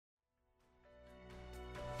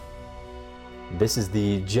This is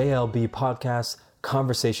the JLB podcast,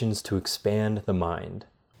 Conversations to Expand the Mind.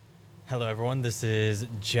 Hello, everyone. This is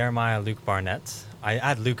Jeremiah Luke Barnett. I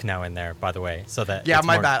add Luke now in there, by the way, so that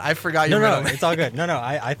my bad. I forgot your middle name. No, it's all good.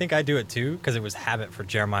 I think I do it too because it was habit for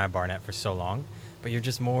Jeremiah Barnett for so long. But you're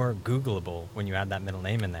just more Googleable when you add that middle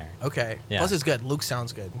name in there. Okay. Yeah. Plus, it's good. Luke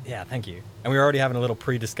sounds good. Yeah, thank you. And we were already having a little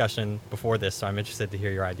pre-discussion before this, so I'm interested to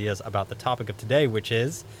hear your ideas about the topic of today, which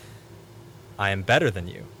is I am better than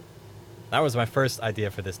you. That was my first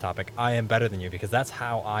idea for this topic. I am better than you, because that's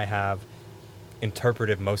how I have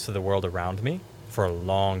interpreted most of the world around me for a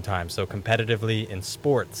long time. So competitively in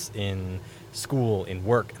sports, in school, in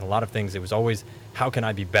work, and a lot of things, it was always, how can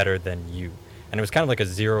I be better than you? And it was kind of like a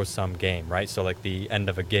zero-sum game, right? So like the end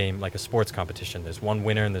of a game, like a sports competition, there's one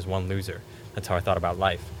winner and there's one loser. That's how I thought about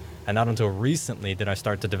life. And not until recently did I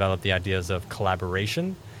start to develop the ideas of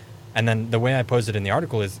collaboration. And then the way I posed it in the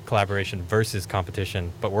article is collaboration versus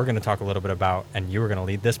competition. But we're going to talk a little bit about, and you were going to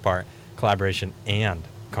lead this part, collaboration and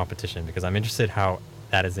competition, because I'm interested how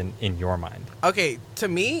that is in your mind. Okay, to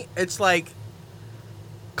me, it's like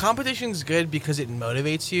competition's good because it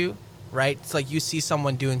motivates you, right? It's like you see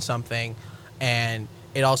someone doing something and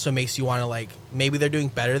it also makes you want to, like, maybe they're doing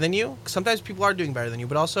better than you. Sometimes people are doing better than you,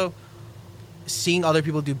 but also seeing other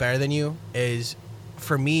people do better than you is,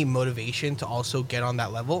 for me, motivation to also get on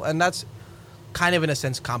that level. And that's kind of, in a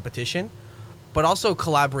sense, competition. But also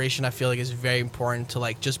collaboration, I feel like, is very important to,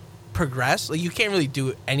 like, just progress. Like, you can't really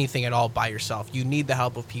do anything at all by yourself. You need the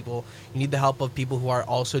help of people. You need the help of people who are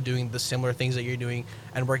also doing the similar things that you're doing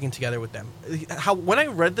and working together with them. When I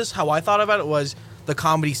read this, how I thought about it was the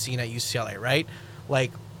comedy scene at UCLA, right?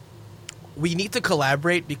 Like, we need to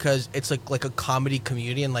collaborate because it's like a comedy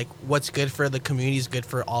community, and like what's good for the community is good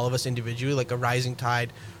for all of us individually. Like a rising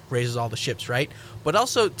tide raises all the ships, right? But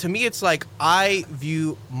also, to me, it's like I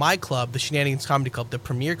view my club, the Shenanigans Comedy Club, the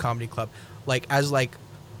Premier Comedy Club, like as like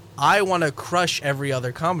I want to crush every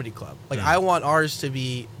other comedy club. Like I want ours to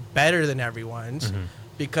be better than everyone's,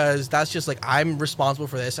 because that's just like I'm responsible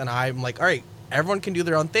for this, and I'm like, all right, everyone can do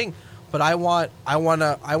their own thing. But I want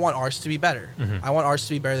ours to be better. I want ours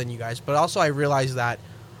to be better than you guys. But also I realize that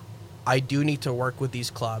I do need to work with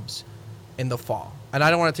these clubs in the fall. And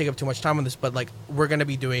I don't want to take up too much time on this, but like we're going to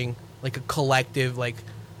be doing like a collective like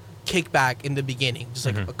kickback in the beginning, just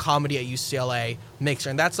like a comedy at UCLA mixer.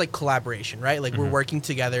 And that's like collaboration, right? Like we're working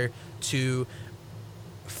together to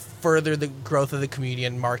further the growth of the community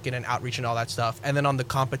and market and outreach and all that stuff. And then on the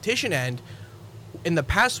competition end, in the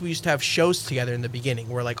past, we used to have shows together in the beginning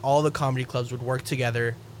where, like, all the comedy clubs would work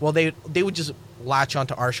together. Well, they would just latch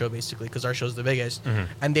onto our show, basically, because our show's the biggest.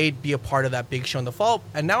 And they'd be a part of that big show in the fall.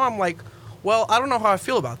 And now I'm like, well, I don't know how I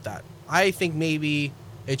feel about that. I think maybe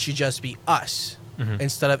it should just be us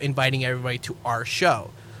instead of inviting everybody to our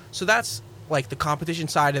show. So that's, like, the competition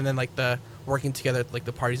side. And then, like, the working together, like,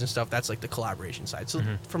 the parties and stuff, that's, like, the collaboration side. So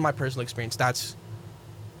from my personal experience, that's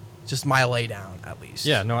just my lay down, at least.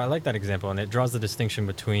 Yeah, no, I like that example, and it draws the distinction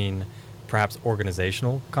between perhaps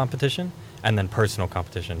organizational competition and then personal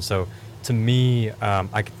competition. So to me,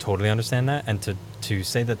 I can totally understand that, and to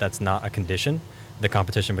say that that's not a condition, the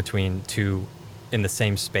competition between two in the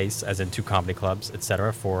same space, as in two comedy clubs,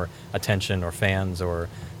 etc., for attention or fans or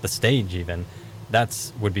the stage even,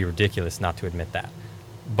 that's would be ridiculous not to admit that.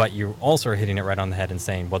 But you also are hitting it right on the head and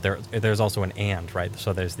saying, well, there's also an and, right?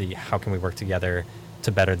 So there's the how can we work together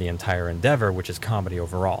to better the entire endeavor, which is comedy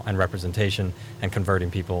overall and representation and converting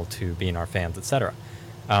people to being our fans, etc.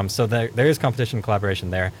 So there is competition and collaboration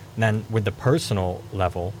there. And then with the personal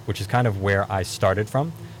level, which is kind of where I started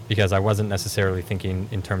from, because I wasn't necessarily thinking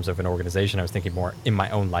in terms of an organization. I was thinking more in my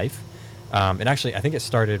own life. And actually, I think it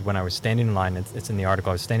started when I was standing in line. It's in the article.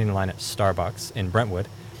 I was standing in line at Starbucks in Brentwood,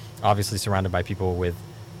 obviously surrounded by people with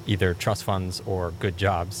either trust funds or good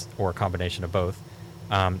jobs or a combination of both.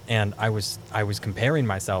 And I was comparing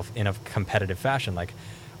myself in a competitive fashion, like,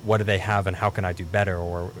 what do they have and how can I do better?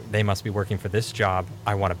 Or they must be working for this job,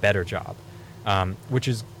 I want a better job, which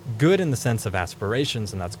is good in the sense of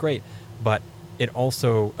aspirations, and that's great. But it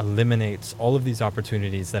also eliminates all of these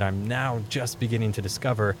opportunities that I'm now just beginning to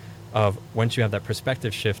discover of once you have that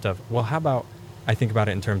perspective shift of, well, how about I think about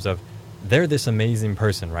it in terms of they're this amazing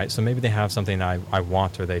person, right? So maybe they have something I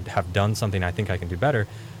want, or they have done something I think I can do better.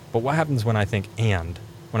 But what happens when I think,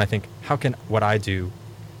 how can what I do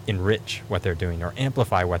enrich what they're doing or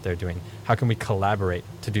amplify what they're doing? How can we collaborate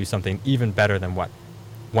to do something even better than what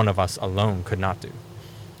one of us alone could not do?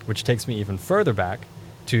 Which takes me even further back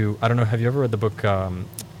to, I don't know, have you ever read the book,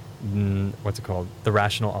 what's it called? The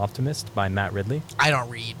Rational Optimist by Matt Ridley? I don't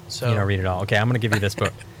read, so... You don't read it all. Okay, I'm going to give you this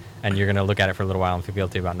book, and you're going to look at it for a little while and feel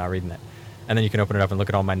guilty about not reading it. and then you can open it up and look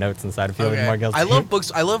at all my notes inside and feel Okay. even more guilty. I love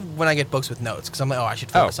books. I love when I get books with notes because I'm like, oh, I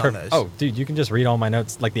should focus on this. Oh, dude, you can just read all my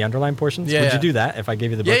notes, like the underlined portions. Yeah, Would yeah. you do that if I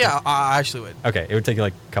gave you the book? Yeah, I actually would. Okay, it would take you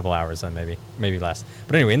like a couple hours then, maybe less.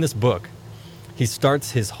 But anyway, in this book, he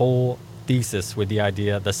starts his whole thesis with the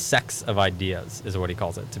idea, the sex of ideas is what he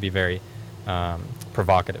calls it, to be very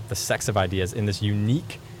provocative. The sex of ideas in this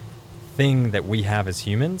unique thing that we have as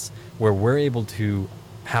humans, where we're able to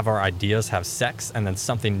have our ideas have sex and then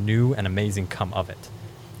something new and amazing come of it.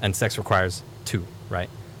 And sex requires two, right?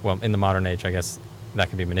 Well, in the modern age, I guess that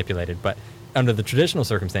can be manipulated, but under the traditional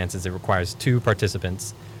circumstances, it requires two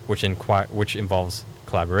participants, which involves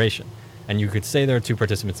collaboration. And you could say there are two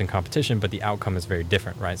participants in competition, but the outcome is very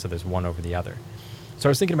different, right? So there's one over the other. So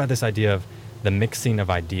I was thinking about this idea of the mixing of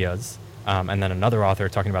ideas, and then another author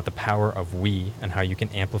talking about the power of we and how you can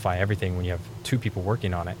amplify everything when you have two people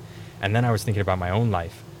working on it. And then I was thinking about my own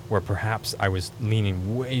life, where perhaps I was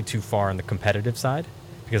leaning way too far on the competitive side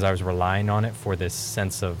because I was relying on it for this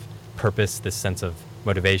sense of purpose, this sense of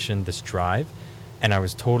motivation, this drive. And I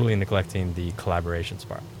was totally neglecting the collaborations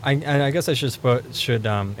part. I guess I should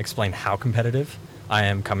explain how competitive I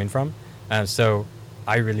am coming from. So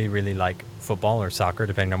I really, really like football or soccer,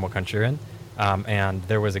 depending on what country you're in. And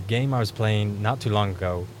there was a game I was playing not too long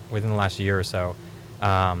ago, within the last year or so.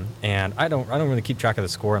 And I don't really keep track of the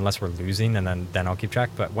score unless we're losing, and then I'll keep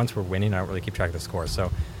track. But once we're winning, I don't really keep track of the score.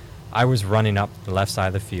 So I was running up the left side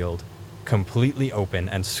of the field, completely open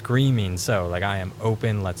and screaming, so like, I am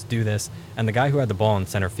open, let's do this. And the guy who had the ball in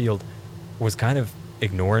center field was kind of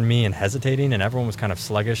ignoring me and hesitating, and everyone was kind of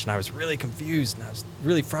sluggish, and I was really confused, and I was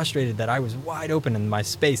really frustrated that I was wide open in my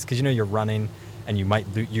space, because you're running and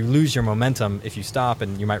you lose your momentum if you stop,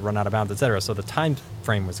 and you might run out of bounds, etc. So the time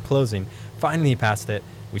frame was closing. Finally he passed it,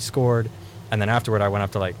 we scored, and then afterward I went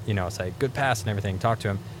up to say good pass and everything, talk to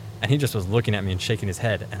him. And he just was looking at me and shaking his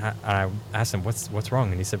head. And I asked him, what's wrong?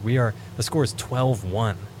 And he said, the score is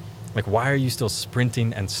 12-1. Like, why are you still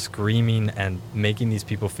sprinting and screaming and making these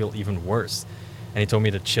people feel even worse? And he told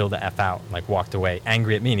me to chill the F out, like walked away,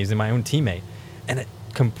 angry at me. And he's my own teammate. And it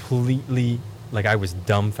completely, I was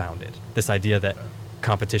dumbfounded. This idea that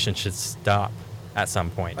competition should stop at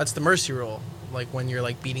some point. That's the mercy rule. Like when you're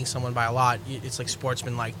beating someone by a lot, it's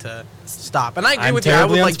sportsman-like to stop. And I agree with you. I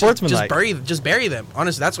would just bury them.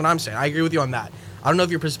 Honestly, that's what I'm saying. I agree with you on that. I don't know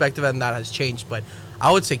if your perspective on that has changed, but I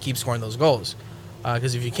would say keep scoring those goals.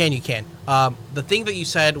 Because if you can, you can. The thing that you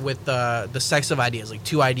said with the sex of ideas, like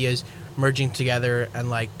two ideas merging together and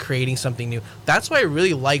creating something new. That's why I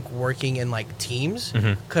really like working in teams,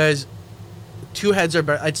 because two heads are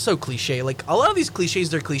better. It's so cliche. A lot of these cliches,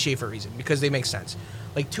 they're cliche for a reason because they make sense.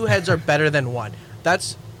 Two heads are better than one.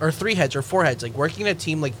 Or three heads or four heads. Working in a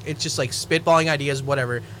team, it's just spitballing ideas,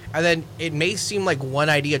 whatever. And then it may seem like one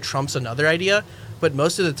idea trumps another idea, but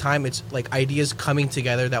most of the time it's ideas coming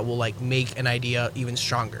together that will make an idea even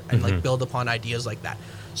stronger and build upon ideas like that.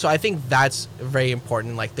 So I think that's very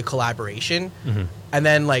important, the collaboration. And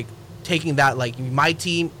then taking that my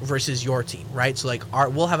team versus your team, right? So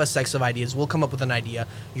we'll have a sex of ideas, we'll come up with an idea,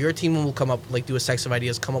 your team will come up do a sex of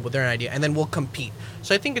ideas, come up with their idea, and then we'll compete.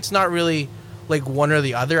 So I think it's not really one or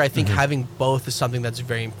the other. I think having both is something that's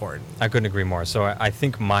very important. I couldn't agree more. So I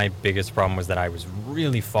think my biggest problem was that I was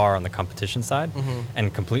really far on the competition side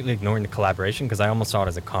and completely ignoring the collaboration, because I almost saw it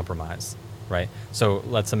as a compromise, right? So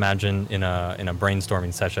let's imagine in a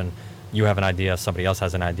brainstorming session, you have an idea, somebody else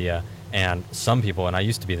has an idea, and some people, and I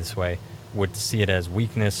used to be this way, would see it as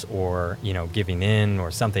weakness or giving in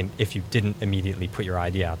or something if you didn't immediately put your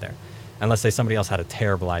idea out there. And let's say somebody else had a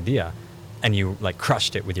terrible idea and you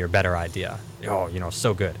crushed it with your better idea.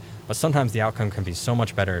 So good. But sometimes the outcome can be so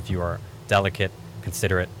much better if you are delicate,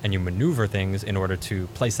 considerate, and you maneuver things in order to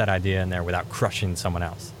place that idea in there without crushing someone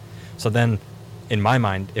else. So then, in my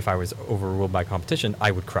mind, if I was overruled by competition,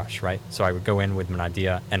 I would crush, right? So I would go in with an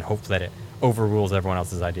idea and hope that it overrules everyone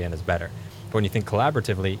else's idea and is better. But when you think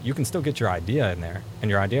collaboratively, you can still get your idea in there, and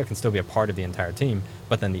your idea can still be a part of the entire team,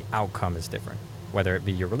 but then the outcome is different, whether it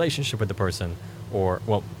be your relationship with the person or,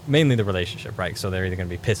 well, mainly the relationship, right? So they're either going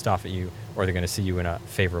to be pissed off at you or they're going to see you in a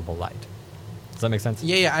favorable light. Does that make sense?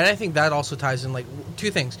 Yeah, and I think that also ties in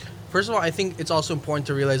two things. First of all, I think it's also important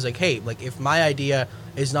to realize hey, if my idea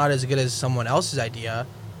is not as good as someone else's idea,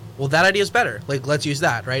 well, that idea is better. Let's use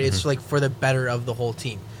that, right? It's for the better of the whole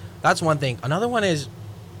team. That's one thing. Another one is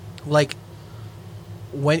what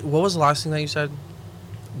was the last thing that you said?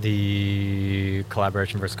 The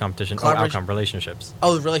collaboration versus competition. Outcome, relationships.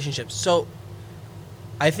 Oh, the relationships. So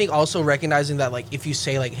I think also recognizing that if you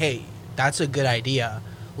say hey, that's a good idea,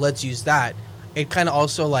 let's use that. It kind of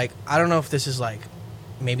also I don't know if this is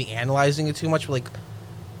maybe analyzing it too much, but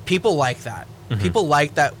people like that. People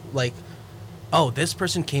like that oh, this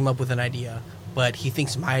person came up with an idea, but he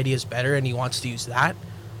thinks my idea is better and he wants to use that,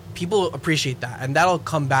 people appreciate that, and that'll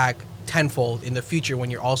come back tenfold in the future when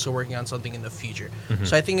you're also working on something in the future.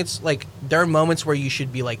 So I think it's like there are moments where you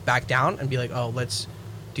should be like back down and be like, oh, let's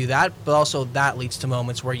do that, but also that leads to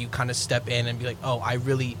moments where you kind of step in and be like, oh, I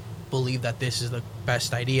really believe that this is the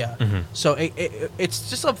best idea. So it's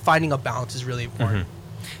just finding a balance is really important.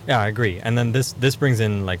 Yeah, I agree. And then this brings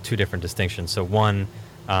in like two different distinctions. So one,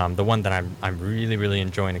 the one that I'm really, really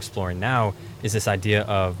enjoying exploring now is this idea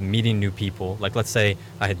of meeting new people. Like, let's say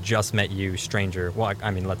I had just met you, stranger. Well,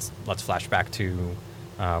 I mean, let's flash back to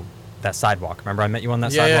that sidewalk. Remember I met you on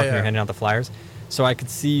that sidewalk and you were handing out the flyers? So I could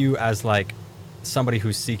see you as like somebody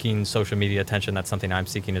who's seeking social media attention. That's something I'm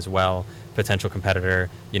seeking as well. Potential competitor.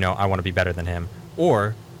 You know, I want to be better than him.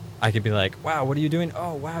 Or I could be like, wow, what are you doing?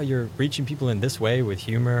 Oh, wow, you're reaching people in this way with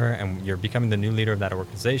humor, and you're becoming the new leader of that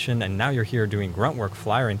organization, and now you're here doing grunt work,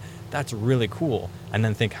 flyering. That's really cool. And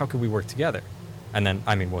then think, how could we work together? And then,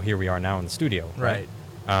 I mean, well, here we are now in the studio, right?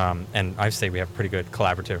 And I say we have a pretty good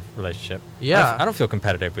collaborative relationship. Yeah. I don't feel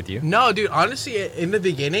competitive with you. No, dude, honestly, in the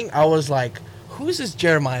beginning, I was like, who's this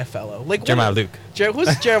Jeremiah fellow? Like Jeremiah Luke. Who's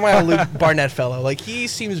this Jeremiah Luke Barnett fellow? Like, he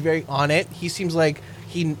seems very on it. He seems like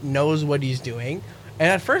he knows what he's doing. And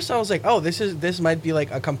at first I was like, oh, this might be like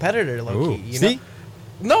a competitor, low-key. You see?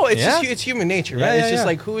 know? No, it's just it's human nature, right? It's just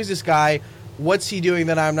like, who is this guy? What's he doing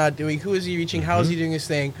that I'm not doing? Who is he reaching? How is he doing his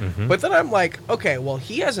thing? But then I'm like, okay, well,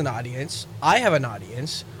 he has an audience. I have an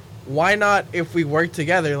audience. Why not, if we work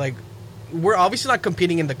together, like, we're obviously not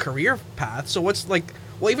competing in the career path. So what's like,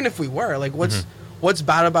 well, even if we were, like, what's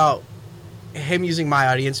bad about him using my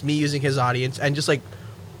audience, me using his audience, and just like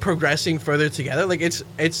progressing further together? Like, it's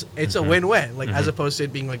a win-win, like, as opposed to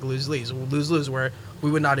it being like lose-lose where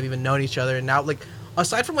we would not have even known each other. And now, like,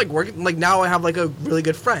 aside from like working, like, now I have like a really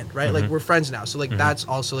good friend, right? Like, we're friends now, so like that's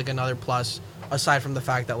also like another plus, aside from the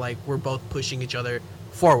fact that like we're both pushing each other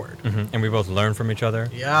forward. And we both learn from each other.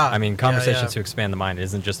 I mean, conversations to expand the mind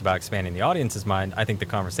isn't just about expanding the audience's mind. I think the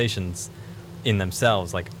conversations in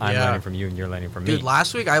themselves, like, I'm learning from you and you're learning from me. Dude,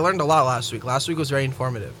 last week I learned a lot. Last week was very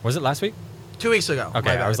informative. Was it last week? 2 weeks ago.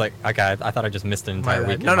 Okay, I was like, okay, I thought I just missed an entire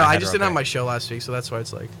week. No, I just didn't have my show last week, so that's why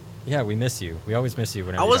it's like. Yeah, we miss you. We always miss you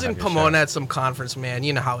whenever I was in you don't have your Pomona show. at some conference, man.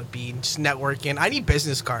 You know how it be, just networking. I need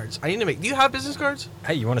business cards. I need to make. Do you have business cards?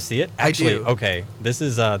 Hey, you want to see it? I Actually, do. Okay. This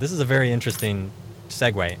is a very interesting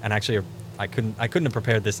segue, and actually, I couldn't have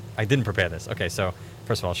prepared this. I didn't prepare this. Okay, so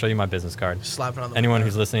first of all, I'll show you my business card. Just slap it on the Anyone window.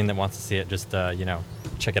 who's listening that wants to see it, just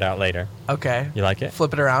check it out later. Okay. You like it?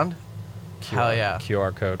 Flip it around. Hell yeah.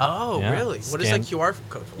 QR code. Oh, Yeah. really? What is that QR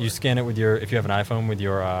code for? You scan it with if you have an iPhone, with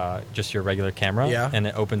your just your regular camera, and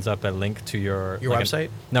it opens up a link to your website.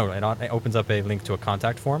 It opens up a link to a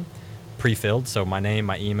contact form, pre-filled. So my name,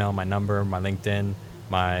 my email, my number, my LinkedIn,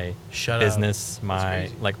 my business, my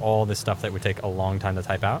like all this stuff that would take a long time to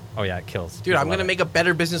type out. Oh yeah, it kills. Dude, I'm gonna make a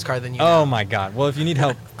better business card than you. Oh my god. Well, if you need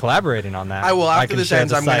help collaborating on that, I will. After can this share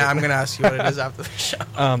ends, the I'm site. gonna ask you what it is after the show.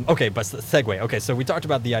 Okay, but segue. Okay, so we talked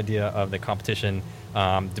about the idea of the competition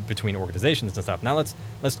between organizations and stuff. Now let's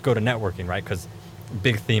go to networking, right? Because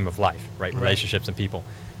big theme of life, right? Relationships and people.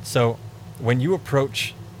 So when you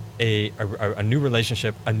approach a new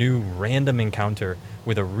relationship, a new random encounter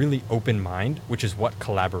with a really open mind, which is what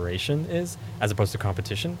collaboration is, as opposed to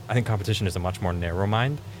competition. I think competition is a much more narrow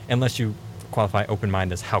mind, unless you qualify open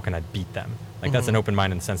mind as how can I beat them? Like that's an open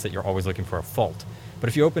mind in the sense that you're always looking for a fault. But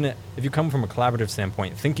if you come from a collaborative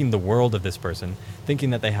standpoint, thinking the world of this person, thinking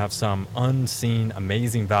that they have some unseen,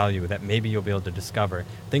 amazing value that maybe you'll be able to discover,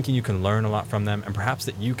 thinking you can learn a lot from them, and perhaps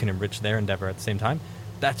that you can enrich their endeavor at the same time,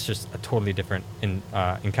 that's just a totally different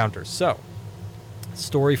encounter. So,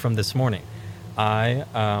 story from this morning. I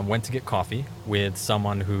went to get coffee with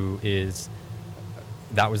someone who is.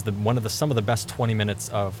 That was some of the best 20 minutes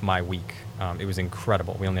of my week. It was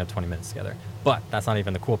incredible. We only had 20 minutes together, but that's not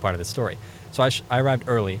even the cool part of the story. So I arrived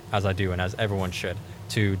early, as I do, and as everyone should,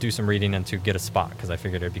 to do some reading and to get a spot because I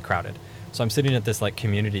figured it'd be crowded. So I'm sitting at this like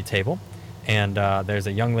community table, and there's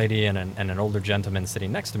a young lady and an older gentleman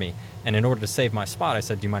sitting next to me. And in order to save my spot, I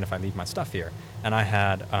said, "Do you mind if I leave my stuff here?" And I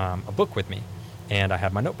had a book with me, and I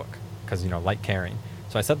had my notebook because light carrying.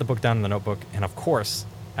 So I set the book down in the notebook, and of course,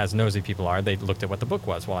 as nosy people are, they looked at what the book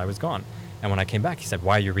was while I was gone. And when I came back, he said,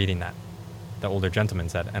 "Why are you reading that?" The older gentleman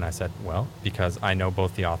said, and I said, "Well, because I know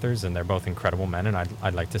both the authors, and they're both incredible men, and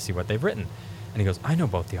I'd like to see what they've written." And he goes, "I know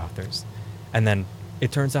both the authors." And then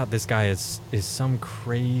it turns out this guy is some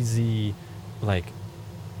crazy, like,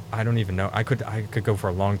 I don't even know. I could go for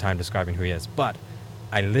a long time describing who he is, but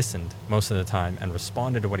I listened most of the time and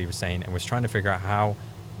responded to what he was saying and was trying to figure out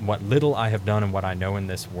what little I have done and what I know in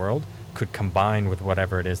this world could combine with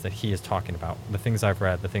whatever it is that he is talking about. The things I've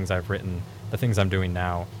read, the things I've written, the things I'm doing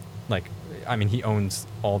now. Like, I mean, he owns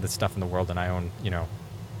all this stuff in the world, and I own,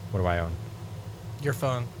 what do I own? Your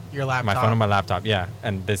phone, your laptop. My phone and my laptop, yeah,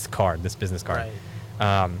 and this business card.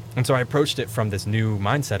 Right. And so I approached it from this new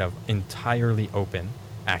mindset of entirely open,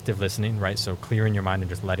 active listening, right? So clearing your mind and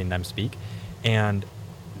just letting them speak. And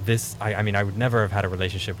this, I mean, I would never have had a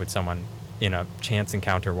relationship with someone in a chance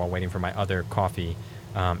encounter while waiting for my other coffee,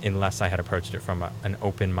 unless I had approached it from an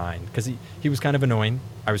open mind. Because he was kind of annoying.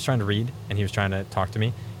 I was trying to read, and he was trying to talk to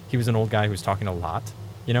me. He was an old guy who was talking a lot,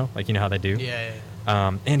 like how they do. Yeah.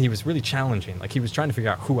 And he was really challenging. Like, he was trying to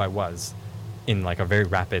figure out who I was in, like, a very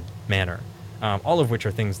rapid manner. All of which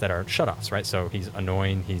are things that are shutoffs, right? So he's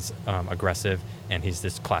annoying, he's aggressive, and he's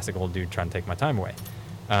this classic old dude trying to take my time away.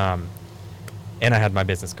 And I had my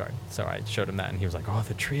business card. So I showed him that, and he was like, oh,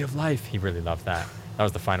 the tree of life. He really loved that. That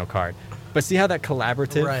was the final card. But see how that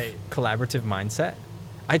collaborative mindset?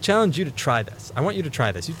 I challenge you to try this. I want you to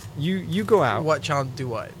try this. You go out. What challenge? Do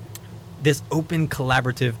what? This open,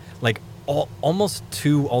 collaborative, like almost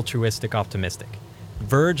too altruistic, optimistic.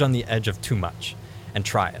 Verge on the edge of too much, and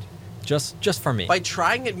try it. Just for me. By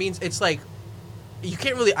trying it means it's like you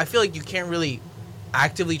can't really. I feel like you can't really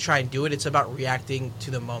actively try and do it. It's about reacting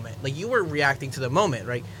to the moment. Like, you were reacting to the moment,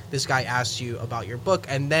 right? This guy asked you about your book,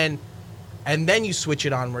 and then you switch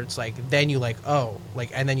it on where it's like, then you like, oh,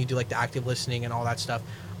 like, and then you do like the active listening and all that stuff.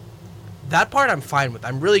 That part I'm fine with.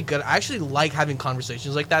 I'm really good. I actually like having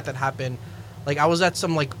conversations like that happen. Like, I was at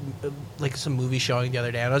some like some movie showing the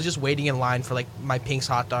other day, and I was just waiting in line for like my Pink's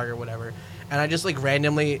hot dog or whatever, and I just like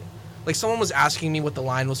randomly, like, someone was asking me what the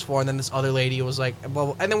line was for, and then this other lady was like,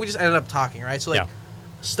 well, and then we just ended up talking, right? So like,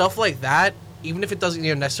 stuff like that, even if it doesn't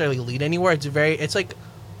necessarily lead anywhere,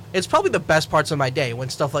 it's probably the best parts of my day when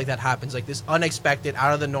stuff like that happens, like this unexpected,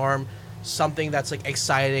 out of the norm, something that's like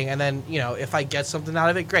exciting, and then if I get something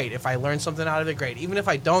out of it, great. If I learn something out of it, great. Even if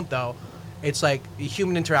I don't, though, it's like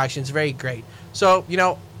human interaction is very great. So you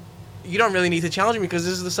don't really need to challenge me because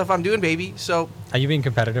this is the stuff I'm doing, baby. So are you being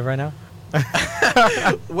competitive right now?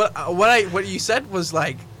 What you said was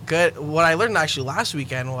like good. What I learned actually last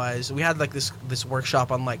weekend was we had like this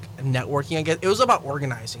workshop on like networking. I guess it was about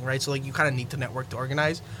organizing, right? So like you kind of need to network to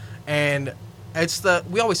organize, and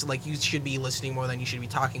we always say like you should be listening more than you should be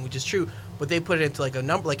talking, which is true. But they put it into like a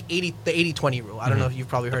number, like the 80-20 rule. I don't know if you've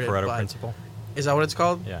probably heard the Pareto it. But principle. Is that what it's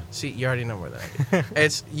called? Yeah. See, you already know where that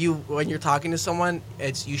is. It's when you're talking to someone,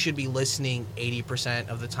 you should be listening 80%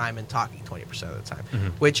 of the time and talking 20% of the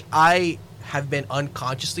time, which I have been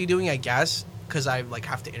unconsciously doing, I guess, because I like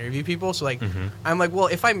have to interview people. So like, I'm like, well,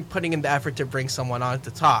 if I'm putting in the effort to bring someone on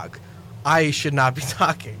to talk, I should not be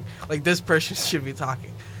talking. Like, this person should be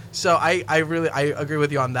talking. So I agree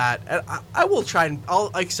with you on that. And I will try and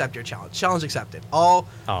I'll accept your challenge. Challenge accepted. I'll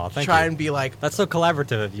try and be like, that's so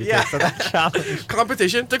collaborative of you. Yeah. So that challenge.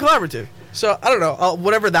 Competition to collaborative. So I don't know,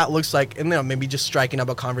 whatever that looks like, and maybe just striking up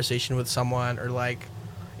a conversation with someone, or like,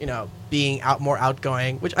 being more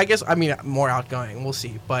outgoing. Which I guess more outgoing. We'll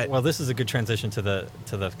see. But well, this is a good transition to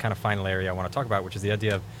the kind of final area I want to talk about, which is the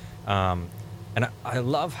idea of. And I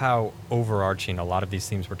love how overarching a lot of these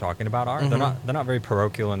themes we're talking about are. They're not very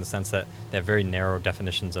parochial in the sense that they have very narrow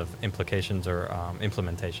definitions of implications or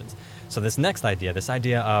implementations. So this next idea,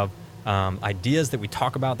 of ideas that we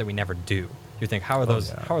talk about that we never do. You think, how are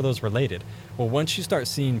those related? Well, once you start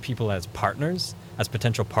seeing people as partners, as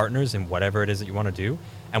potential partners in whatever it is that you want to do,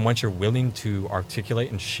 and once you're willing to articulate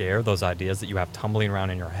and share those ideas that you have tumbling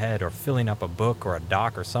around in your head or filling up a book or a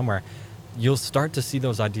doc or somewhere, you'll start to see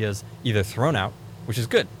those ideas either thrown out, which is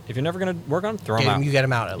good. If you're never going to work on, throw them out. You get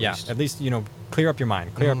them out at least. Yeah, at least, clear up your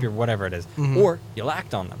mind, clear up your whatever it is, or you'll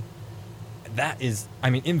act on them. That is,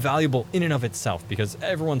 invaluable in and of itself, because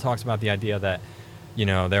everyone talks about the idea that,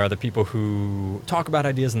 there are the people who talk about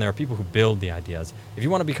ideas and there are people who build the ideas. If you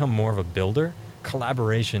want to become more of a builder,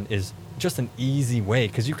 collaboration is just an easy way,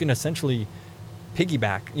 because you can essentially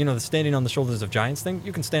piggyback, the standing on the shoulders of giants thing.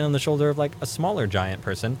 You can stand on the shoulder of like a smaller giant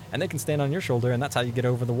person, and they can stand on your shoulder, and that's how you get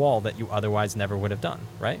over the wall that you otherwise never would have done,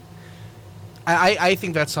 right? I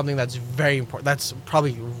think that's something that's very important. That's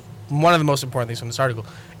probably one of the most important things from this article,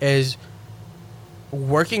 is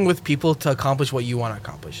working with people to accomplish what you want to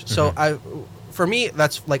accomplish. So for me,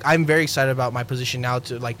 that's like, I'm very excited about my position now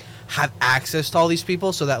to like have access to all these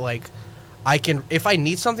people, so that like I can, if I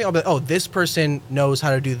need something, I'll be like, oh, this person knows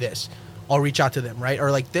how to do this. I'll reach out to them, right? Or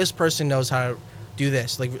like, this person knows how to do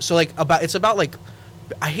this. Like, so like it's about like,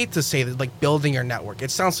 I hate to say that, like, building your network.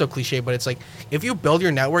 It sounds so cliche, but it's like, if you build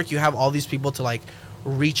your network, you have all these people to like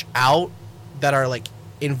reach out that are like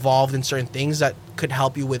involved in certain things that could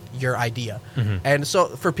help you with your idea. And so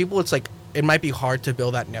for people, it's like it might be hard to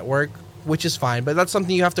build that network, which is fine, but that's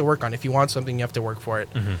something you have to work on. If you want something, you have to work for it.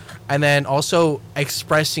 And then also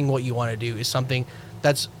expressing what you want to do is something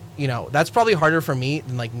that's, that's probably harder for me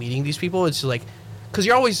than like meeting these people. It's like, because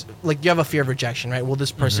you're always like, you have a fear of rejection, right? Will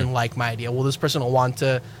this person like my idea? Will this person want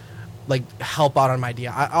to like help out on my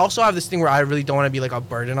idea? I also have this thing where I really don't want to be like a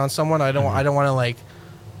burden on someone. I don't want to like,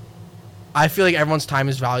 I feel like everyone's time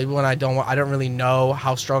is valuable, and I don't really know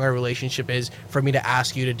how strong our relationship is for me to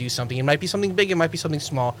ask you to do something. It might be something big, it might be something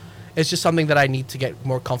small. It's just something that I need to get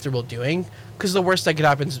more comfortable doing, because the worst that could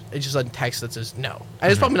happen is it's just a text that says no. And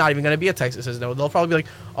it's probably not even going to be a text that says no. They'll probably be like,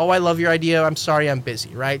 oh, I love your idea, I'm sorry, I'm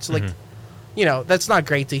busy, right? So like, that's not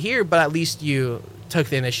great to hear, but at least you took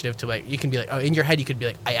the initiative to like, you can be like, oh, in your head you could be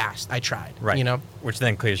like, I asked, I tried, right? Which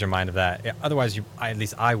then clears your mind of that. Yeah, otherwise, at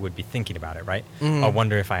least I would be thinking about it, right? I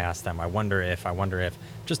wonder if I asked them. I wonder if.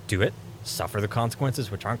 Just do it. Suffer the consequences,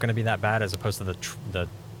 which aren't going to be that bad, as opposed to the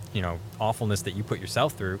awfulness that you put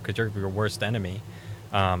yourself through because you're your worst enemy.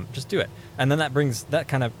 Just do it, and then that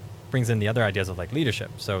kind of brings in the other ideas of like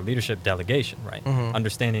leadership. So leadership delegation, right?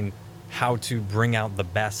 Understanding how to bring out the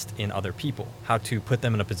best in other people, how to put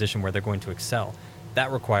them in a position where they're going to excel.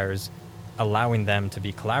 That requires allowing them to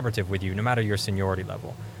be collaborative with you no matter your seniority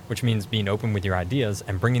level, which means being open with your ideas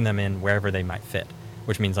and bringing them in wherever they might fit,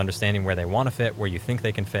 which means understanding where they want to fit, where you think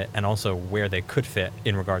they can fit, and also where they could fit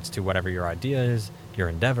in regards to whatever your idea is, your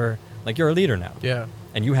endeavor. Like, you're a leader now. Yeah.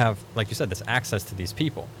 And you have, like you said, this access to these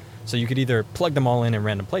people. So you could either plug them all in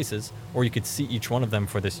random places, or you could see each one of them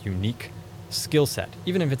for this unique skill set.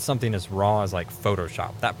 Even if it's something as raw as like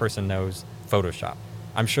Photoshop. That person knows Photoshop.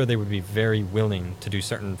 I'm sure they would be very willing to do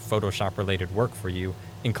certain Photoshop related work for you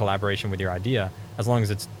in collaboration with your idea, as long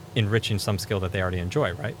as it's enriching some skill that they already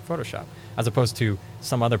enjoy, right? Photoshop. As opposed to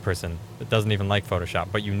some other person that doesn't even like Photoshop,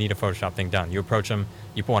 but you need a Photoshop thing done. You approach them,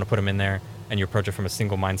 you want to put them in there, and you approach it from a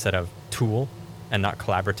single mindset of tool and not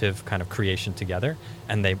collaborative kind of creation together.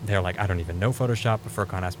 And they're like, I don't even know Photoshop, but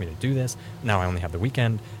Furkan asked me to do this. Now I only have the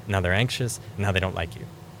weekend. Now they're anxious. Now they don't like you.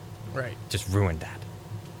 Right. Just ruined that.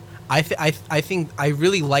 I think I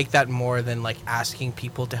really like that more than like asking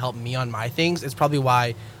people to help me on my things. It's probably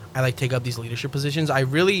why I like take up these leadership positions. I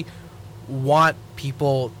really want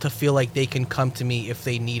people to feel like they can come to me if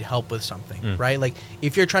they need help with something, right? Like,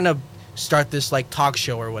 if you're trying to start this like talk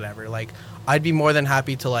show or whatever, like, I'd be more than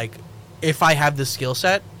happy to, like, if I have the skill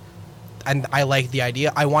set and I like the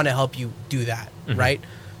idea, I want to help you do that, right?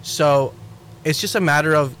 So it's just a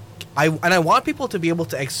matter of I want people to be able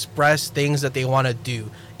to express things that they want to do,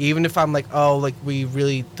 even if I'm like, oh, like, we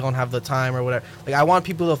really don't have the time or whatever. Like, I want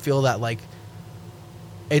people to feel that like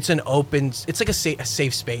it's like a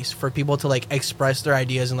safe space for people to like express their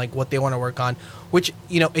ideas and like what they want to work on, which,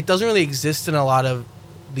 it doesn't really exist in a lot of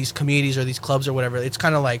these communities or these clubs or whatever. It's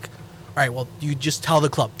kind of like, all right, well, you just tell the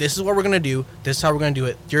club, this is what we're going to do. This is how we're going to do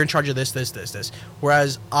it. You're in charge of this, this, this, this.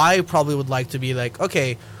 Whereas I probably would like to be like,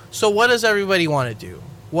 okay, so what does everybody want to do?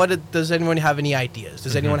 Does anyone have any ideas?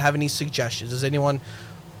 Does anyone have any suggestions?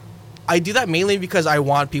 I do that mainly because I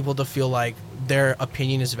want people to feel like their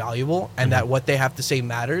opinion is valuable and that what they have to say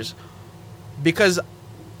matters. Because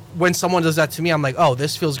when someone does that to me, I'm like, oh,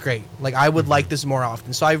 this feels great. Like, I would like this more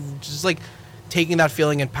often. So I've just like taking that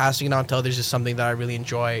feeling and passing it on to others is something that I really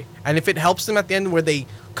enjoy. And if it helps them at the end where they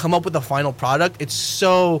come up with a final product, it's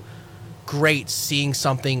so great seeing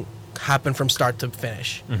something happen from start to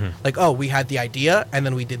finish. Like, oh, we had the idea, and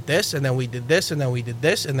then we did this, and then we did this, and then we did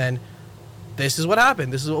this, and then this is what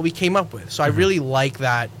happened. This is what we came up with. So I really like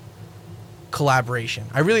that collaboration.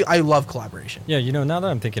 I love collaboration. Yeah, now that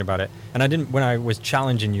I'm thinking about it, and when I was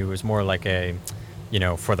challenging you, it was more like a,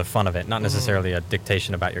 for the fun of it, not necessarily a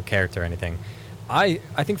dictation about your character or anything. I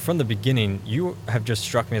think from the beginning, you have just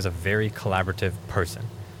struck me as a very collaborative person.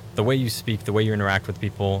 The way you speak, the way you interact with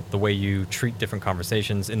people, the way you treat different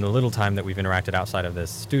conversations in the little time that we've interacted outside of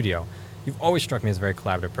this studio, you've always struck me as a very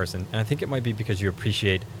collaborative person. And I think it might be because you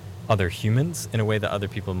appreciate other humans in a way that other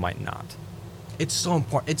people might not. It's so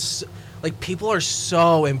important. It's like, people are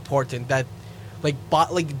so important that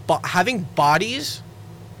having bodies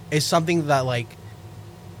is something that like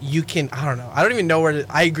you can, I don't know. I don't even know where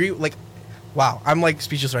I agree. Like, wow, I'm like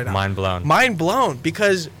speechless right now. Mind blown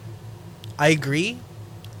because I agree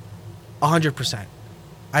 100%.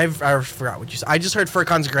 I forgot what you said. I just heard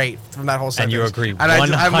Furkan's great from that whole sentence. And you agree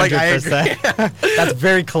 100%. I'm like, I agree. That's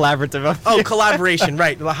very collaborative of you. Oh, collaboration,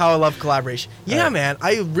 right. How I love collaboration. Yeah, man.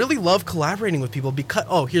 I really love collaborating with people because,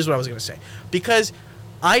 here's what I was going to say. Because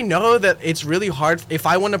I know that it's really hard. If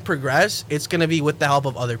I want to progress, it's going to be with the help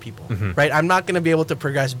of other people, right? I'm not going to be able to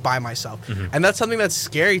progress by myself. And that's something that's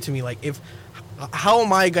scary to me. Like, how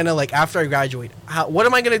am I going to, like, after I graduate, what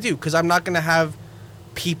am I going to do? Because I'm not going to have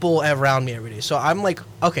people around me every day. So I'm like,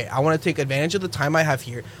 okay, I want to take advantage of the time I have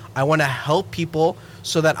here. I want to help people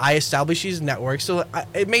so that I establish these networks. So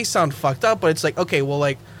it may sound fucked up, but it's like, okay, well,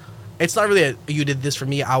 like, it's not really you did this for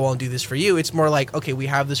me, I won't do this for you. It's more like, okay, we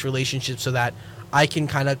have this relationship so that I can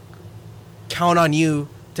kind of count on you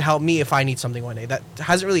to help me if I need something one day. That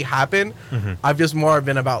hasn't really happened. I've just more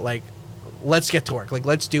been about like, let's get to work. Like,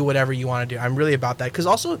 let's do whatever you want to do. I'm really about that. Because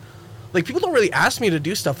also, like, people don't really ask me to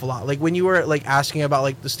do stuff a lot. Like, when you were, like, asking about,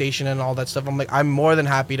 like, the station and all that stuff, I'm like, I'm more than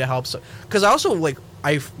happy to help. Because I also, like,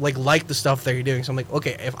 like the stuff that you're doing. So I'm like,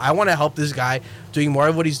 okay, if I want to help this guy doing more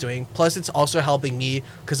of what he's doing, plus it's also helping me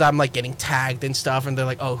because I'm, like, getting tagged and stuff. And they're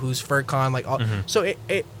like, oh, who's Furkan? Like, so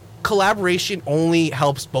it collaboration only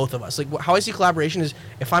helps both of us. Like, how I see collaboration is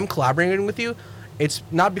if I'm collaborating with you, it's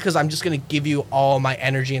not because I'm just going to give you all my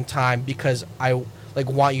energy and time because I like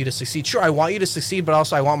want you to succeed. Sure, I want you to succeed, but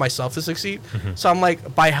also I want myself to succeed. So I'm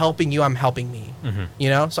like, by helping you, I'm helping me. You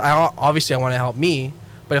know? So obviously I want to help me,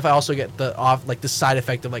 but if I also get the side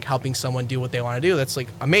effect of like helping someone do what they want to do, that's like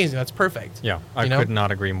amazing. That's perfect. Yeah, I could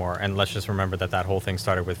not agree more. And let's just remember that whole thing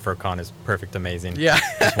started with Furkan is perfect, amazing. Yeah.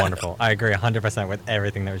 It's wonderful. I agree 100% with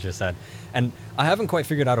everything that was just said. And I haven't quite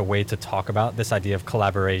figured out a way to talk about this idea of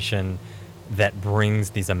collaboration that brings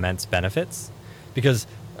these immense benefits, because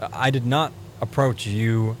I did not approach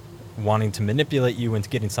you wanting to manipulate you into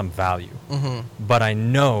getting some value. But I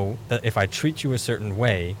know that if I treat you a certain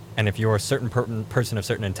way, and if you're a certain person of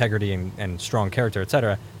certain integrity and strong character,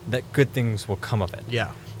 etc., that good things will come of it.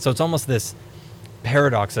 Yeah. So it's almost this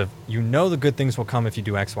paradox of, you know, the good things will come if you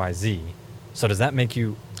do X, Y, Z. So does that make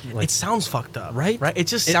you like... It sounds fucked up. Right? Right? It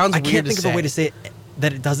just sounds weird to say. I can't think of a way to say it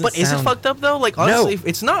that it doesn't But sound... is it fucked up, though? Like, honestly, No.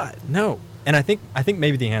 it's not. No. And I think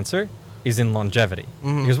maybe the answer is in longevity,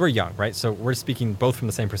 because we're young, right? So we're speaking both from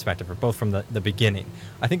the same perspective, or both from the beginning.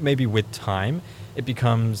 I think maybe with time,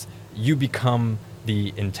 you become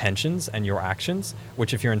the intentions and your actions,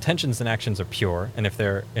 which if your intentions and actions are pure, and if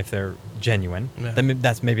they're genuine, then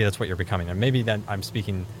that's what you're becoming. And maybe that I'm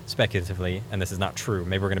speaking speculatively, and this is not true.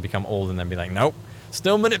 Maybe we're going to become old and then be like, nope,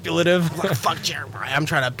 still manipulative. Fuck Jeremiah, I'm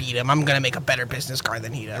trying to beat him. I'm going to make a better business card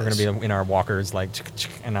than he does. We're going to be in our walkers, like,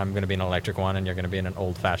 and I'm going to be an electric one, and you're going to be in an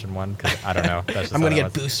old-fashioned one, because I don't know. That's just I'm going to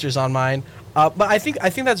get boosters on mine. But I think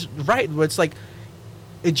that's right. It's like,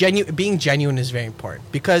 being genuine is very important,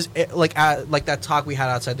 because like that talk we had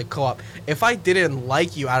outside the co-op, if I didn't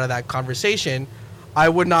like you out of that conversation, I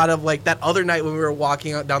would not have, like, that other night when we were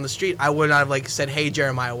walking out down the street, I would not have, like, said, hey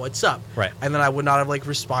Jeremiah, what's up? Right. And then I would not have, like,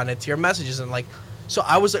 responded to your messages. And, like, so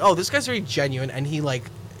I was like, oh, this guy's very genuine, and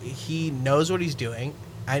he knows what he's doing,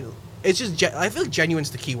 and it's just I feel like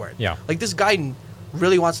genuine's the key word. Yeah. Like, this guy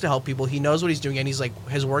really wants to help people. He knows what he's doing, and he's like,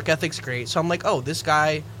 his work ethic's great. So I'm like, oh, this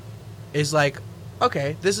guy is like,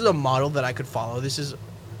 okay, this is a model that I could follow. This is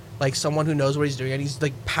like someone who knows what he's doing, and he's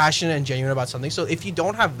like passionate and genuine about something. So if you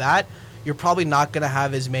don't have that, you're probably not going to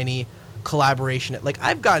have as many collaboration. Like,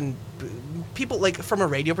 I've gotten people, like, from a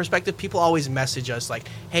radio perspective, people always message us like,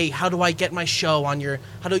 hey, how do I get my show on your,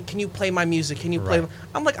 can you play my music? Can you play?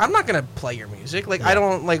 I'm like, I'm not going to play your music. Like, I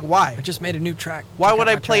don't, like, why? I just made a new track. Why would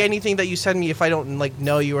I play anything that you send me if I don't, like,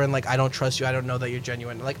 know you, and, like, I don't trust you? I don't know that you're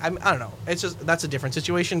genuine. Like, I don't know. It's just, that's a different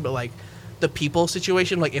situation. But, like, the people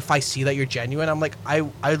situation, like, if I see that you're genuine, I'm like, I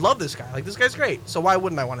love this guy. Like, this guy's great. So why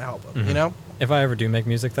wouldn't I want to help him? You know? If I ever do make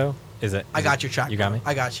music, though, I got your track. You got me?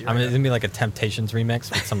 I got you. I mean, it's gonna be like a Temptations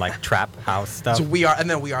remix with some like trap house stuff. So We Are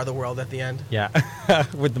the World at the end. Yeah,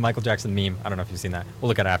 with the Michael Jackson meme. I don't know if you've seen that. We'll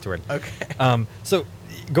look at it afterward. Okay. So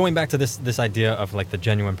going back to this idea of like the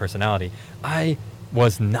genuine personality, I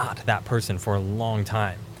was not that person for a long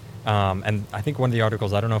time. And I think one of the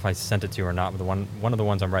articles, I don't know if I sent it to you or not, but one of the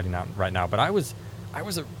ones I'm writing out right now, but I was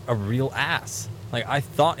a real ass. Like, I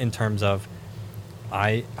thought in terms of,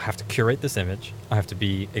 I have to curate this image. I have to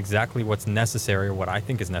be exactly what's necessary, or what I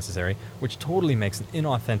think is necessary, which totally makes an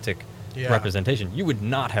inauthentic representation. You would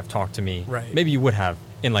not have talked to me. Right. Maybe you would have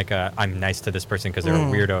in like I'm nice to this person because they're a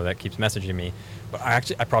weirdo that keeps messaging me. But I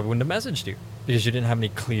probably wouldn't have messaged you because you didn't have any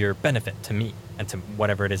clear benefit to me and to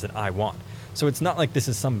whatever it is that I want. So it's not like this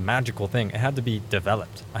is some magical thing. It had to be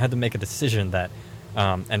developed. I had to make a decision that,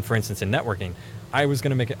 and for instance, in networking, I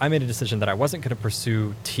made a decision that I wasn't going to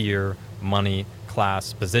pursue tier, money,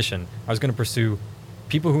 class, position. I was going to pursue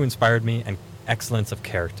people who inspired me and excellence of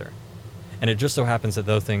character. And it just so happens that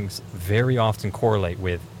those things very often correlate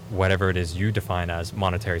with whatever it is you define as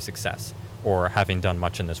monetary success or having done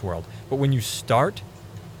much in this world. But when you start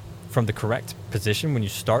from the correct position, when you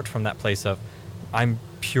start from that place of, I'm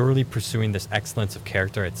purely pursuing this excellence of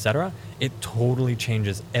character, etc., it totally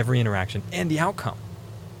changes every interaction and the outcome.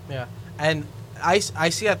 Yeah. And I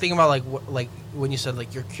see that thing about like when you said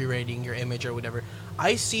like you're curating your image or whatever.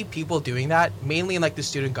 I see people doing that mainly in like the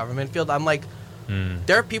student government field. I'm like,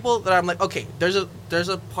 there are people that I'm like, okay, there's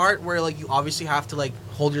a part where like you obviously have to like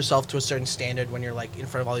hold yourself to a certain standard when you're like in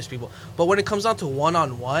front of all these people. But when it comes down to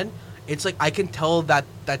one-on-one, it's like I can tell that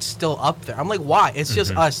that's still up there. I'm like, why? It's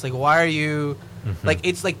just us. Like, why are you like?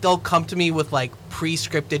 It's like they'll come to me with like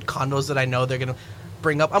pre-scripted condos that I know they're gonna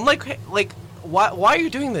bring up. I'm like, hey, like, why are you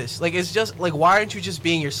doing this? Like, it's just like, why aren't you just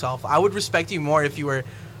being yourself? I would respect you more if you were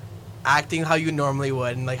acting how you normally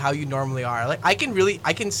would and like how you normally are. Like, I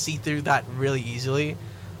can see through that really easily.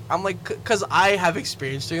 I'm like, because I have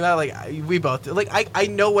experience doing that. Like, we both do. Like, I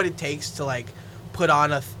know what it takes to like put on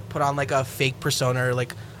like a fake persona or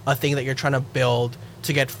like a thing that you're trying to build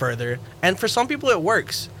to get further. And for some people it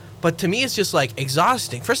works, but to me it's just like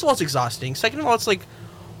exhausting. First of all, it's exhausting. Second of all, it's like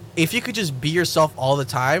if you could just be yourself all the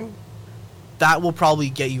time, that will probably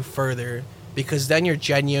get you further, because then you're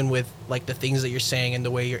genuine with like the things that you're saying and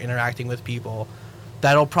the way you're interacting with people.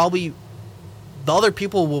 The other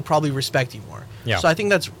people will probably respect you more. Yeah. So I think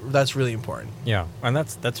that's really important. Yeah, and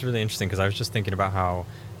that's really interesting, because I was just thinking about how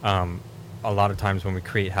a lot of times when we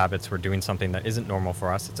create habits, we're doing something that isn't normal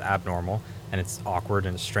for us. It's abnormal and it's awkward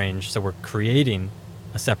and it's strange. So we're creating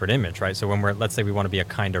a separate image, right? So when let's say we want to be a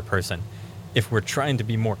kinder person, if we're trying to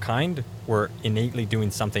be more kind, we're innately doing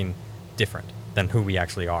something different than who we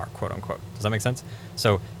actually are, quote unquote. Does that make sense?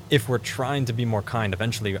 So if we're trying to be more kind,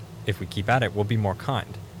 eventually, if we keep at it, we'll be more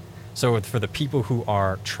kind. So for the people who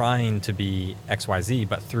are trying to be XYZ,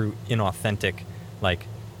 but through inauthentic, like,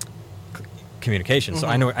 communication. So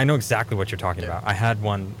I know exactly what you're talking about. I had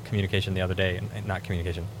one communication the other day, and not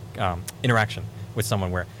communication, interaction with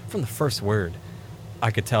someone where from the first word,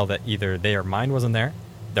 I could tell that either their mind wasn't there,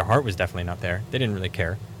 their heart was definitely not there, they didn't really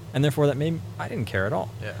care, and therefore that made I didn't care at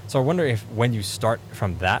all. Yeah. So I wonder if when you start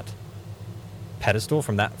from that pedestal,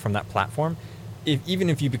 from that platform, even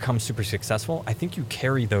if you become super successful, I think you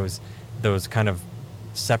carry those kind of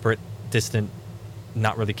separate, distant,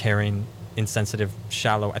 not really caring, insensitive,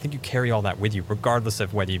 shallow. I think you carry all that with you, regardless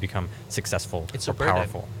of whether you become successful or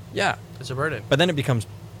powerful. Yeah, it's a burden. But then it becomes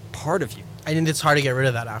part of you. And it's hard to get rid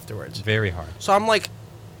of that afterwards. Very hard. So I'm like,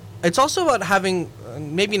 it's also about having,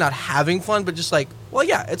 maybe not having fun, but just like, well,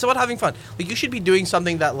 yeah, it's about having fun. Like, you should be doing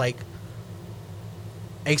something that like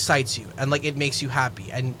excites you and like it makes you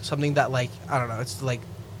happy, and something that like, I don't know,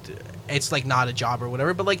 it's like not a job or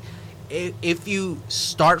whatever. But like, if you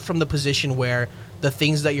start from the position where the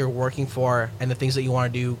things that you're working for and the things that you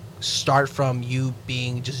want to do start from you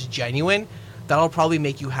being just genuine, that'll probably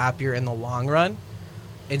make you happier in the long run,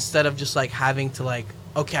 instead of just like having to like,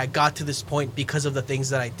 okay, I got to this point because of the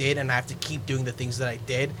things that I did, and I have to keep doing the things that I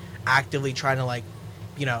did, actively trying to like,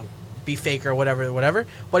 you know, be fake or whatever.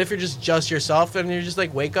 But if you're just yourself and you're just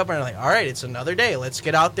like, wake up and you're like, all right, it's another day, let's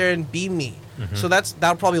get out there and be me. So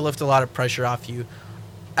that'll probably lift a lot of pressure off you.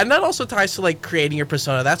 And that also ties to like creating your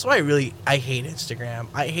persona. That's why I hate Instagram.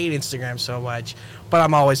 I hate Instagram so much, but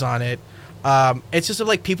I'm always on it. It's just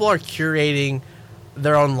like people are curating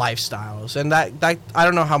their own lifestyles, and that I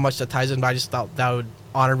don't know how much that ties in, but I just thought that would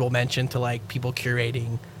honorable mention to like people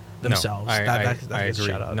curating themselves. No, I agree.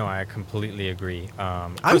 Shout out. No, I completely agree.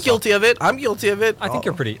 I'm guilty of it. I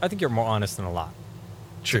think you're more honest than a lot.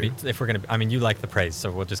 True. If we're gonna, I mean, you like the praise,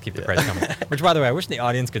 so we'll just keep the praise coming. Which, by the way, I wish the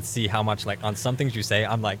audience could see how much, like, on some things you say,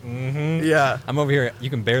 I'm like, yeah. I'm over here.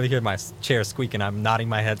 You can barely hear my chair squeaking. I'm nodding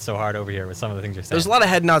my head so hard over here with some of the things you're saying. There's a lot of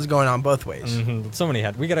head nods going on both ways. So many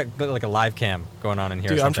head. We got like a live cam going on in here.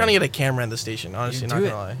 Dude, I'm trying to get a camera in the station. Honestly, not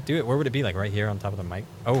gonna lie. Do it. Where would it be? Like right here on top of the mic?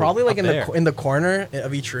 Oh, probably like in the corner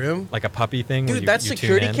of each room. Like a puppy thing. Dude, that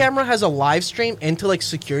security camera has a live stream into like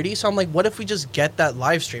security. So I'm like, what if we just get that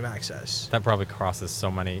live stream access? That probably crosses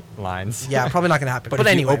so many lines. Yeah, probably not gonna happen. But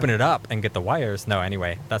anyway, you open it up and get the wires. No,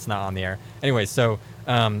 anyway, that's not on the air. Anyway, so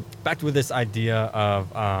back to this idea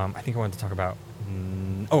of I think I wanted to talk about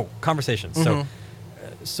conversations.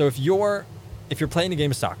 So if you're playing a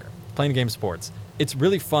game of soccer, playing a game of sports, it's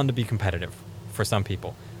really fun to be competitive for some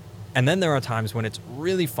people. And then there are times when it's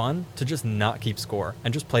really fun to just not keep score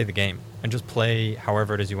and just play the game and just play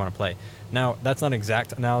however it is you want to play. Now, that's not an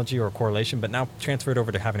exact analogy or correlation, but now transfer it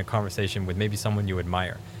over to having a conversation with maybe someone you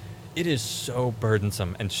admire. It is so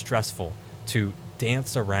burdensome and stressful to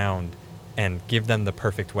dance around and give them the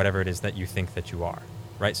perfect whatever it is that you think that you are,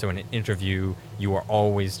 right? So in an interview, you are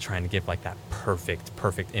always trying to give like that perfect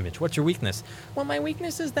image. What's your weakness? Well, my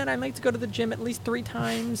weakness is that I like to go to the gym at least 3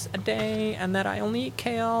 times a day, and that I only eat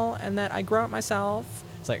kale, and that I grow out myself.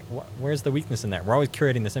 It's like, where's the weakness in there? We're always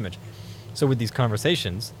curating this image. So with these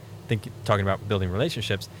conversations, talking about building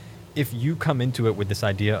relationships, if you come into it with this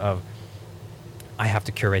idea of, I have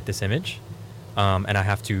to curate this image, and I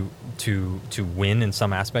have to win in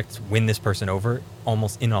some aspects, win this person over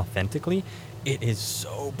almost inauthentically, it is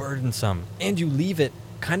so burdensome, and you leave it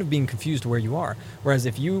kind of being confused where you are. Whereas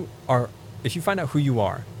if you find out who you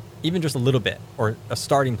are, even just a little bit, or a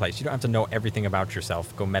starting place, you don't have to know everything about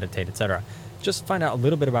yourself, go meditate, etc. Just find out a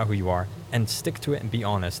little bit about who you are and stick to it and be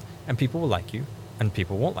honest, and people will like you and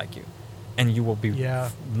people won't like you, and you will be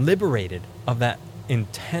liberated of that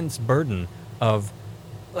intense burden of,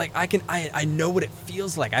 like, I know what it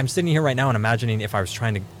feels like. I'm sitting here right now and imagining if I was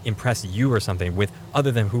trying to impress you or something with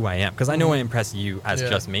other than who I am, because I know I impress you as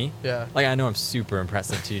just me. Yeah. Like, I know I'm super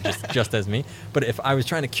impressive to you just as me, but if I was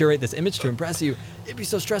trying to curate this image to impress you, it'd be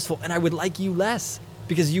so stressful, and I would like you less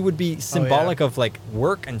because you would be symbolic of like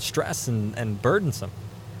work and stress and burdensome.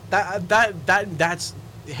 That's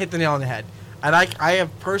hit the nail on the head. And I've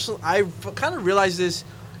kind of realized this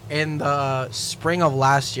in the spring of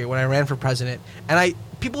last year when I ran for president, and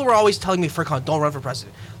people were always telling me, Furkan, don't run for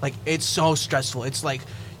president. Like, it's so stressful. It's like,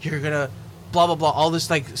 you're going to blah, blah, blah, all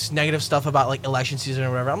this, like, negative stuff about, like, election season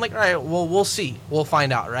or whatever. I'm like, all right, well, we'll see. We'll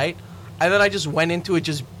find out, right? And then I just went into it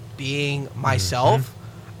just being myself.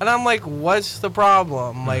 Mm-hmm. And I'm like, what's the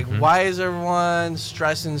problem? Like, why is everyone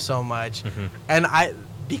stressing so much? Mm-hmm. And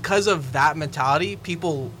because of that mentality,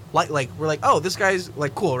 people, like were like, oh, this guy's,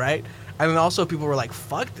 like, cool, right? And then also people were like,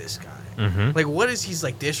 fuck this guy. Mm-hmm. Like, what is he's,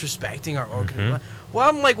 like, disrespecting our organization? Mm-hmm. Well,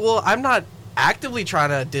 I'm like, well, I'm not actively trying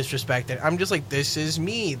to disrespect it. I'm just like, this is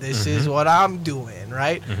me. This is what I'm doing,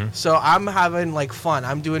 right? Mm-hmm. So I'm having, like, fun.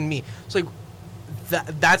 I'm doing me. It's like,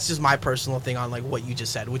 that's just my personal thing on, like, what you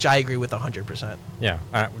just said, which I agree with 100%. Yeah.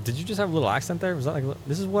 Did you just have a little accent there? Was that like,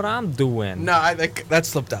 this is what I'm doing? No, that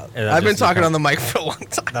slipped out. Yeah, I've been talking on the mic for a long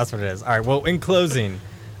time. That's what it is. All right. Well, in closing,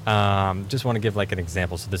 just want to give, like, an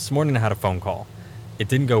example. So this morning I had a phone call. It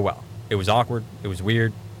didn't go well. It was awkward. It was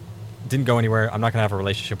weird. Didn't go anywhere. I'm not going to have a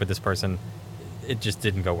relationship with this person. It just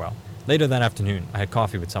didn't go well. Later that afternoon, I had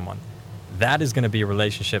coffee with someone. That is going to be a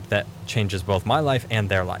relationship that changes both my life and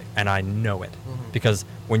their life. And I know it. Mm-hmm. Because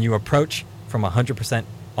when you approach from 100%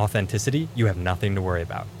 authenticity, you have nothing to worry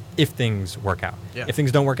about if things work out. Yeah. If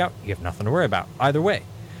things don't work out, you have nothing to worry about either way.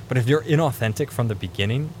 But if you're inauthentic from the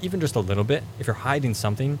beginning, even just a little bit, if you're hiding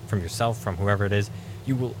something from yourself, from whoever it is,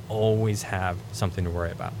 you will always have something to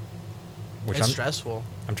worry about. It's stressful.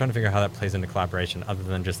 I'm trying to figure out how that plays into collaboration, other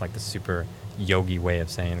than just like the super yogi way of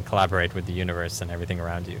saying collaborate with the universe and everything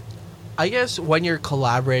around you. I guess when you're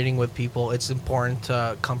collaborating with people, it's important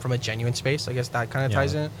to come from a genuine space. I guess that kind of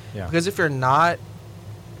ties in. Yeah. Because if you're not,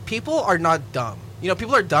 people are not dumb. You know,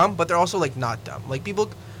 people are dumb, but they're also, like, not dumb. Like, people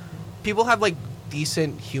have, like,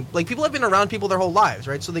 decent like, people have been around people their whole lives,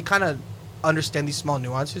 right? So they kind of understand these small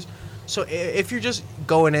nuances. So if you're just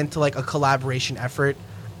going into, like, a collaboration effort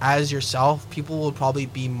as yourself, people will probably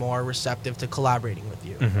be more receptive to collaborating with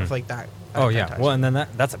you. Mm-hmm. Like that. Oh, yeah. Well, and then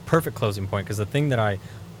that's a perfect closing point, because the thing that I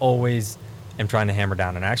always am trying to hammer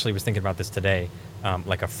down, and I actually was thinking about this today,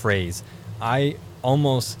 like a phrase, I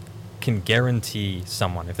almost can guarantee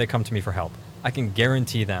someone, if they come to me for help, I can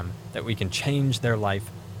guarantee them that we can change their life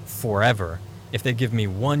forever if they give me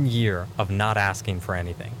 1 year of not asking for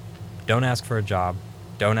anything. Don't ask for a job.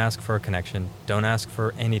 Don't ask for a connection. Don't ask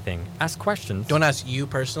for anything. Ask questions. Don't ask you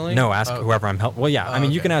personally? No, ask whoever I'm helping. Well, yeah. I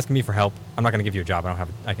mean, you can ask me for help. I'm not going to give you a job.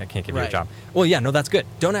 I can't give you a job. Well, yeah, no, that's good.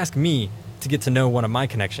 Don't ask me to get to know one of my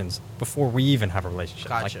connections before we even have a relationship.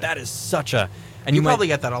 Gotcha. Like, that is such a... And you probably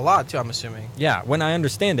get that a lot, too, I'm assuming. Yeah, when I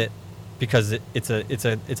understand it, because it's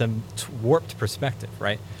a warped perspective,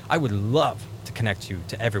 right? I would love to connect you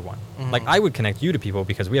to everyone. Mm-hmm. Like, I would connect you to people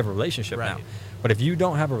because we have a relationship now. But if you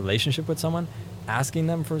don't have a relationship with someone, asking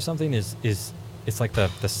them for something is it's like the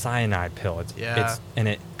cyanide pill. It's and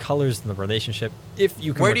it colors the relationship. If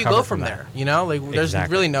you can, where do you go from there? You know, like, there's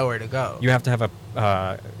really nowhere to go. You have to have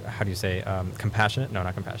a how do you say compassionate? No,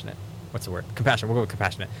 not compassionate. What's the word? Compassionate. We'll go with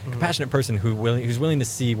compassionate. Mm-hmm. Compassionate person who's willing to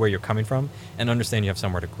see where you're coming from and understand you have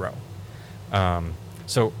somewhere to grow.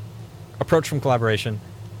 So, approach from collaboration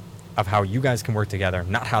of how you guys can work together,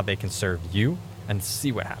 not how they can serve you, and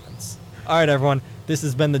see what happens. All right, everyone. This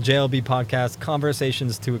has been the JLB Podcast,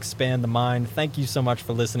 Conversations to Expand the Mind. Thank you so much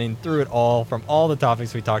for listening through it all, from all the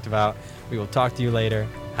topics we talked about. We will talk to you later.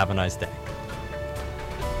 Have a nice day.